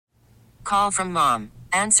Call from mom.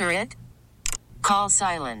 Answer it. Call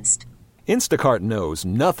silenced. Instacart knows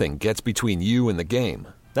nothing gets between you and the game.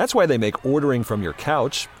 That's why they make ordering from your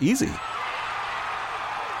couch easy.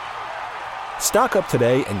 Stock up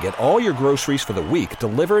today and get all your groceries for the week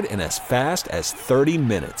delivered in as fast as 30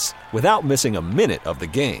 minutes without missing a minute of the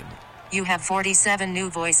game. You have 47 new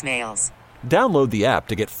voicemails. Download the app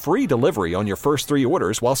to get free delivery on your first 3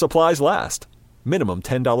 orders while supplies last. Minimum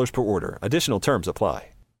 $10 per order. Additional terms apply.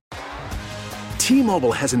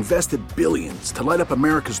 T-Mobile has invested billions to light up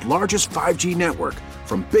America's largest 5G network,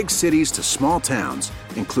 from big cities to small towns,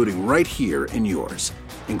 including right here in yours.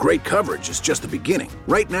 And great coverage is just the beginning.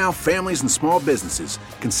 Right now, families and small businesses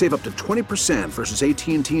can save up to 20% versus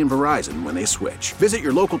AT&T and Verizon when they switch. Visit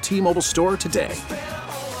your local T-Mobile store today.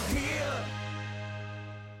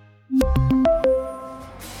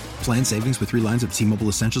 Plan savings with 3 lines of T-Mobile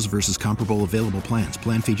Essentials versus comparable available plans.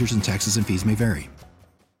 Plan features and taxes and fees may vary.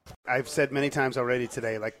 I've said many times already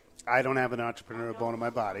today, I don't have an entrepreneurial bone in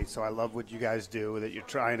my body, so I love what you guys do, that you're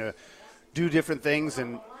trying to do different things.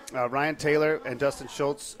 And Ryan Taylor and Dustin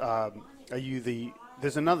Schultz,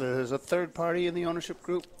 there's a third party in the ownership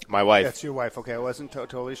group? My wife. That's your wife. Okay, I wasn't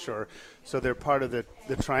totally sure. So they're part of the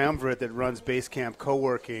triumvirate that runs Basecamp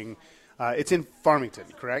Co-working. It's in Farmington,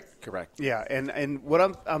 correct? Correct. Yeah, and what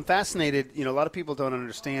I'm fascinated, a lot of people don't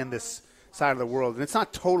understand this side of the world, and it's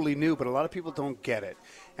not totally new, but a lot of people don't get it.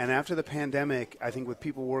 And after the pandemic, I think with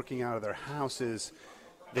people working out of their houses,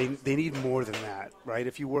 they need more than that, right?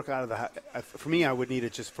 If you work out of the house, for me, I would need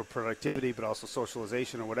it just for productivity, but also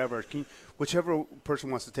socialization or whatever. Whichever person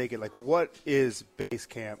wants to take it, what is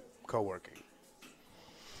Basecamp Co-working?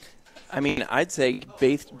 I mean, I'd say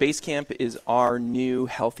Basecamp is our new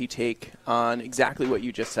healthy take on exactly what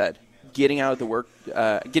you just said. Getting out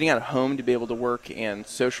of home to be able to work and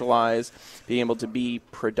socialize, being able to be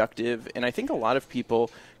productive. And I think a lot of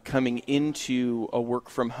people coming into a work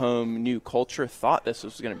from home new culture thought this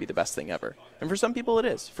was going to be the best thing ever. And for some people it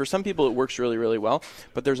is. For some people it works really, really well.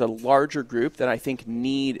 But there's a larger group that I think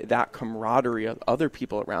need that camaraderie of other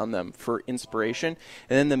people around them for inspiration.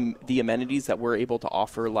 And then the amenities that we're able to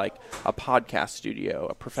offer, like a podcast studio,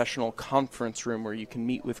 a professional conference room where you can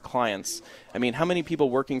meet with clients. I mean, how many people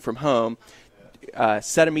working from home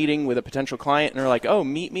set a meeting with a potential client and are like, oh,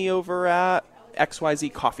 meet me over at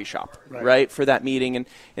XYZ coffee shop, right, for that meeting.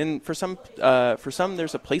 And for some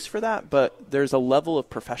there's a place for that, but there's a level of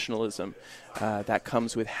professionalism that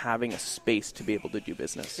comes with having a space to be able to do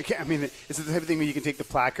business. I mean, is it the type of thing where you can take the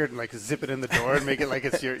placard and zip it in the door and make it like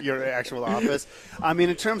it's your actual office? I mean,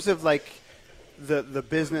 in terms of the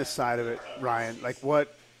business side of it, Ryan,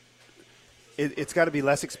 it's got to be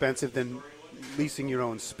less expensive than leasing your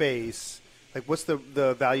own space. What's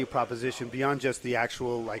the value proposition beyond just the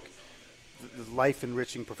actual the life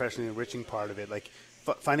enriching, professionally enriching part of it?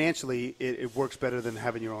 Financially, it works better than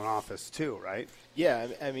having your own office too, right? Yeah,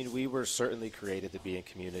 I mean, we were certainly created to be in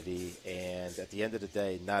community, and at the end of the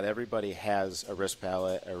day, not everybody has a risk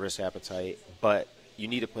palette, a risk appetite, but you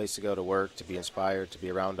need a place to go to work, to be inspired, to be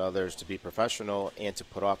around others, to be professional, and to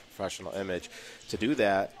put off a professional image. To do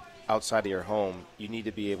that outside of your home, you need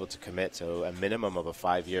to be able to commit to a minimum of a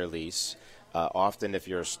 5-year lease. Often if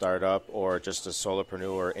you're a startup or just a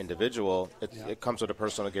solopreneur or individual, it comes with a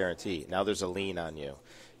personal guarantee. Now there's a lien on you.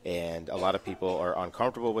 And a lot of people are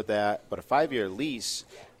uncomfortable with that. But a 5-year lease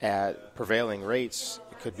at prevailing rates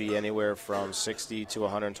could be anywhere from $60,000 to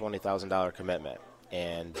 $120,000 commitment.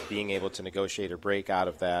 And being able to negotiate or break out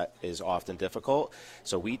of that is often difficult.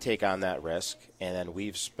 So we take on that risk, and then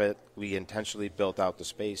we intentionally built out the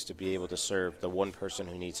space to be able to serve the one person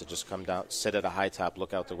who needs to just come down, sit at a high top,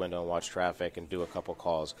 look out the window and watch traffic and do a couple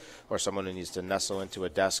calls, or someone who needs to nestle into a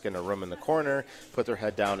desk in a room in the corner, put their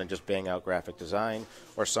head down and just bang out graphic design,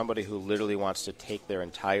 or somebody who literally wants to take their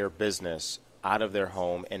entire business out of their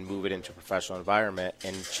home and move it into a professional environment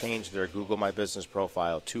and change their Google My Business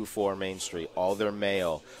profile, 24 Main Street, all their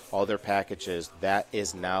mail, all their packages. That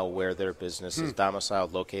is now where their business is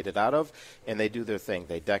domiciled, located out of, and they do their thing.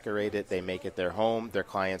 They decorate it. They make it their home. Their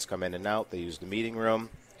clients come in and out. They use the meeting room,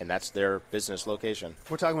 and that's their business location.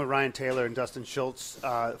 We're talking with Ryan Taylor and Dustin Schultz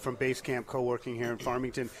from Basecamp Co-working here in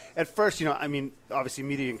Farmington. At first, obviously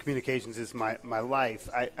media and communications is my life.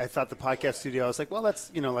 I thought the podcast studio, I was like, well,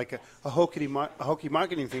 that's, like a hokey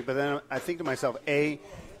marketing thing. But then I think to myself,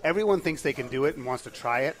 everyone thinks they can do it and wants to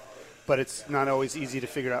try it, but it's not always easy to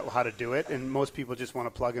figure out how to do it. And most people just want to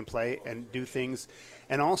plug and play and do things.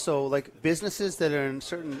 And also, businesses that are in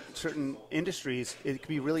certain industries, it can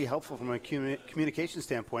be really helpful from a communication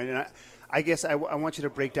standpoint. And I guess I want you to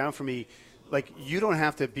break down for me like you don't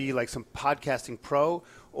have to be like some podcasting pro,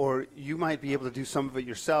 or you might be able to do some of it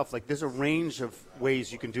yourself. Like there's a range of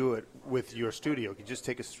ways you can do it with your studio. Can you just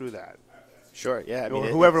take us through that? Sure. Yeah. I mean, or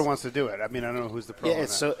whoever wants to do it. I mean, I don't know who's the pro. Yeah.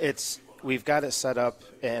 on that. We've got it set up,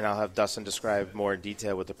 and I'll have Dustin describe more in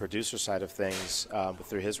detail with the producer side of things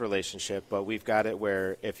through his relationship. But we've got it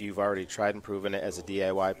where if you've already tried and proven it as a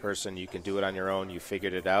DIY person, you can do it on your own. You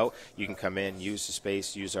figured it out. You can come in, use the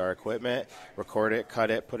space, use our equipment, record it,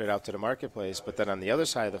 cut it, put it out to the marketplace. But then on the other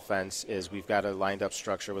side of the fence is we've got a lined up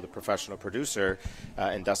structure with a professional producer,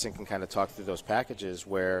 and Dustin can kind of talk through those packages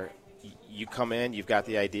where you come in, you've got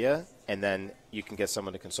the idea, and then you can get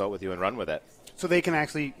someone to consult with you and run with it. So they can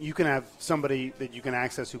actually, you can have somebody that you can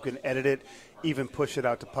access who can edit it, even push it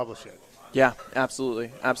out to publish it. Yeah, absolutely.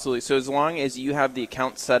 Absolutely. So as long as you have the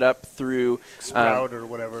account set up through Sprout or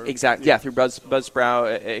whatever. Exactly. Yeah, through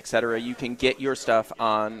Buzzsprout, et cetera, you can get your stuff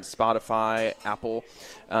on Spotify, Apple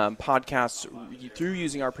podcasts through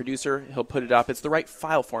using our producer. He'll put it up. It's the right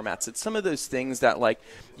file formats. It's some of those things that, like,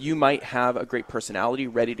 you might have a great personality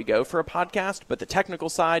ready to go for a podcast, but the technical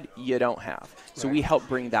side you don't have. So we help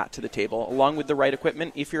bring that to the table, along with the right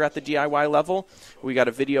equipment. If you're at the DIY level, we got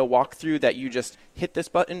a video walkthrough that you just hit this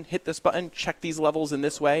button, check these levels in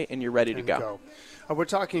this way, and you're ready to go. We're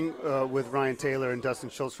talking with Ryan Taylor and Dustin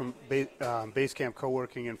Schultz from Basecamp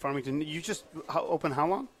Co-working in Farmington. You just opened how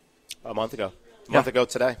long? A month ago. A month ago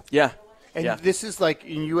today. Yeah. And this is like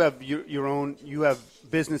you have your own. You have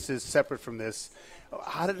businesses separate from this.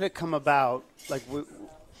 How did it come about? Like,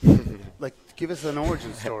 give us an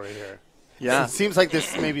origin story here. Yeah, it seems like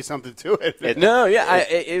there's maybe something to it.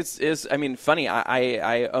 It's I mean, funny.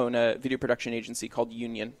 I own a video production agency called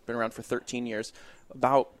Union. Been around for 13 years.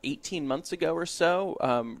 About 18 months ago or so,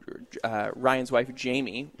 Ryan's wife,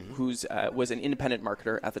 Jamie, who's was an independent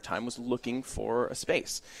marketer at the time, was looking for a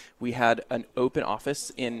space. We had an open office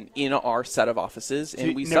in our set of offices,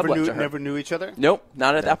 and we sublet to her. Never knew each other? Nope,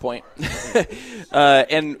 not at that point.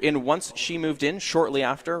 And once she moved in, shortly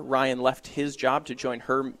after, Ryan left his job to join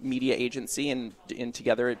her media agency, and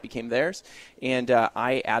together it became theirs. And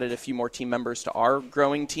I added a few more team members to our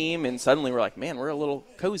growing team, and suddenly we're like, man, we're a little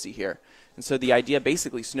cozy here. And so the idea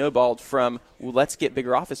basically snowballed from, well, let's get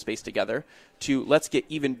bigger office space together, to let's get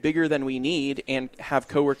even bigger than we need and have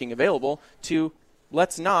co-working available, to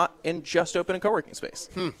let's not and just open a co-working space.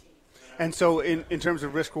 And so in terms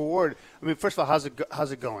of risk reward, I mean, first of all, how's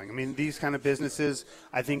it going? I mean, these kind of businesses,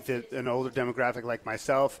 I think that an older demographic like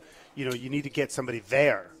myself, you need to get somebody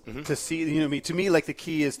there to see, to me, like the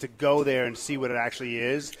key is to go there and see what it actually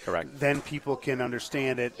is. Correct. Then people can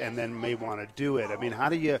understand it and then may want to do it. I mean, how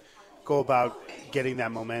do you go about getting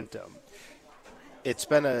that momentum? It's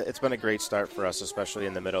been a great start for us, especially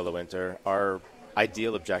in the middle of the winter. Our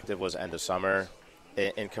ideal objective was end of summer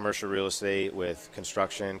in commercial real estate with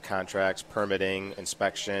construction, contracts, permitting,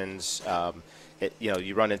 inspections.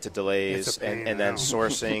 You run into delays and then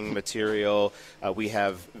sourcing material. We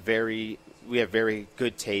have very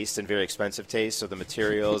good taste and very expensive taste, so the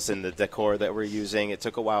materials and the decor that we're using, it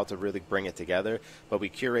took a while to really bring it together, but we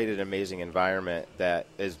curated an amazing environment that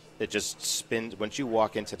it just spins. Once you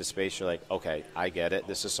walk into the space, you're like, okay, I get it.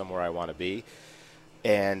 This is somewhere I want to be.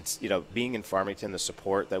 And, being in Farmington, the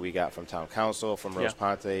support that we got from Town Council, from Rose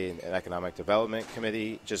Ponte and Economic Development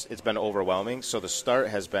Committee, it's been overwhelming. So the start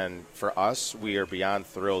has been, for us, we are beyond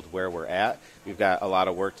thrilled where we're at. We've got a lot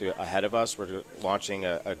of work ahead of us. We're launching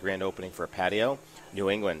a grand opening for a patio. New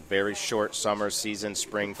England, very short summer season,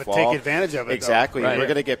 spring, but fall. Take advantage of it. Exactly. Right. We're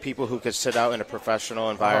going to get people who could sit out in a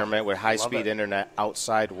professional environment with high-speed internet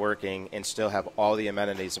outside working and still have all the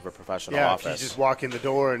amenities of a professional office. You just walk in the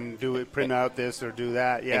door and print out this or do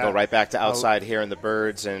that. Yeah. And go right back to outside hearing the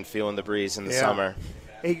birds and feeling the breeze in the summer.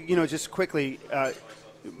 Hey, just quickly,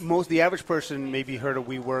 the average person maybe heard of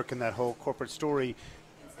WeWork and that whole corporate story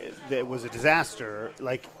that was a disaster.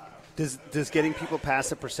 Like, does getting people past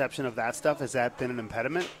the perception of that stuff, has that been an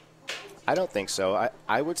impediment? I don't think so.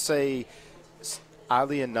 I would say,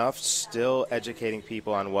 oddly enough, still educating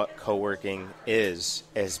people on what co-working has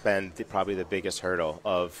been probably the biggest hurdle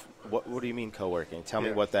of what do you mean co-working? Tell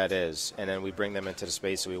me what that is. And then we bring them into the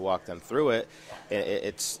space and we walk them through it.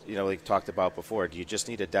 It's, like we talked about before, do you just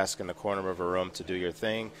need a desk in the corner of a room to do your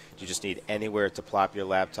thing? Do you just need anywhere to plop your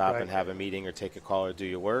laptop and have a meeting or take a call or do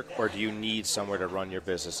your work? Or do you need somewhere to run your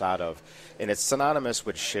business out of? And it's synonymous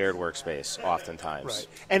with shared workspace oftentimes. Right.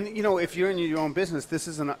 And, if you're in your own business, this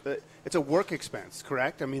is it's a work expense,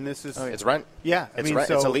 correct? I mean, this is... it's rent. Yeah. It's rent.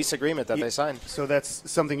 It's a lease agreement that they sign. So that's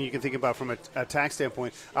something you can think about from a tax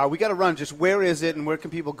standpoint. We got to run. Just where is it and where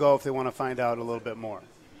can people go if they want to find out a little bit more?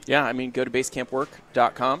 Yeah, go to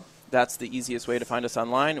basecampwork.com. that's the easiest way to find us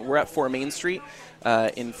online. We're at 4 Main Street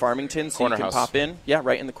in Farmington, so Corner you can house. pop in. Yeah,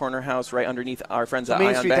 right in the corner house, right underneath our friends at Main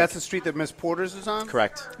Ion Street, Bank. that's the street that Miss Porter's is on?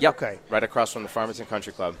 Correct. Yep. Okay. Right across from the Farmington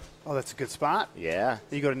Country Club. Oh, that's a good spot. Yeah.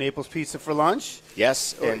 You go to Naples Pizza for lunch?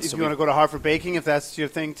 Yes. Or And if so you want to go to Hartford Baking, if that's your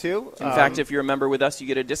thing too. In fact, if you're a member with us, you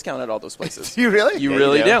get a discount at all those places. Do you really? You Yeah,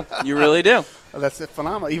 really you do. You really do. Oh, that's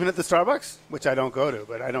phenomenal. Even at the Starbucks, which I don't go to,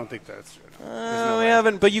 but I don't think that's true. No. We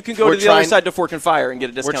haven't, but you can go We're to the other trying- side to Fork and Fire and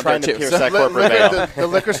get a We're discount trying there to too. pierce that corporate veil. The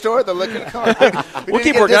liquor store, the liquor. We'll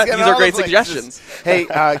keep working on it. These are great suggestions. Hey,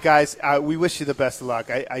 guys, we wish you the best of luck.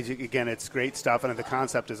 Again, it's great stuff, and the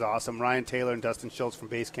concept is awesome. Ryan Taylor and Dustin Schultz from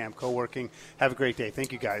Basecamp co-working. Have a great day.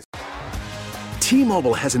 Thank you, guys.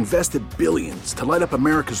 T-Mobile has invested billions to light up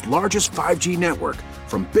America's largest 5G network,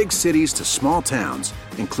 from big cities to small towns,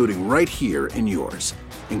 including right here in yours.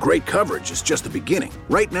 And great coverage is just the beginning.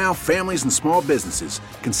 Right now, families and small businesses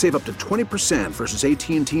can save up to 20% versus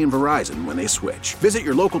AT&T and Verizon when they switch. Visit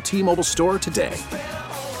your local T-Mobile store today.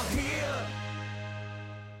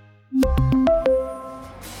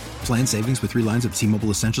 Plan savings with 3 lines of T-Mobile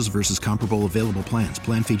Essentials versus comparable available plans.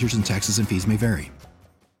 Plan features and taxes and fees may vary.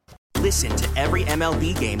 Listen to every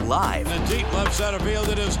MLB game live. In the deep left center field,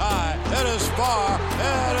 it is high, it is far,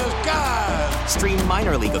 it is gone. Stream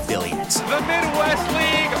minor league affiliates. The Midwest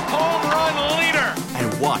League home run leader.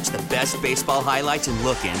 And watch the best baseball highlights and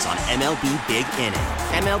look-ins on MLB Big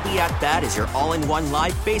Inning. MLB At Bat is your all-in-one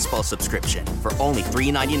live baseball subscription for only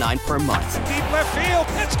 $3.99 per month. Deep left field,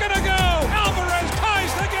 it's gonna go. Alvarez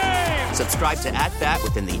ties the game. Subscribe to At Bat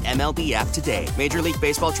within the MLB app today. Major League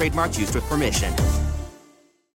Baseball trademarks used with permission.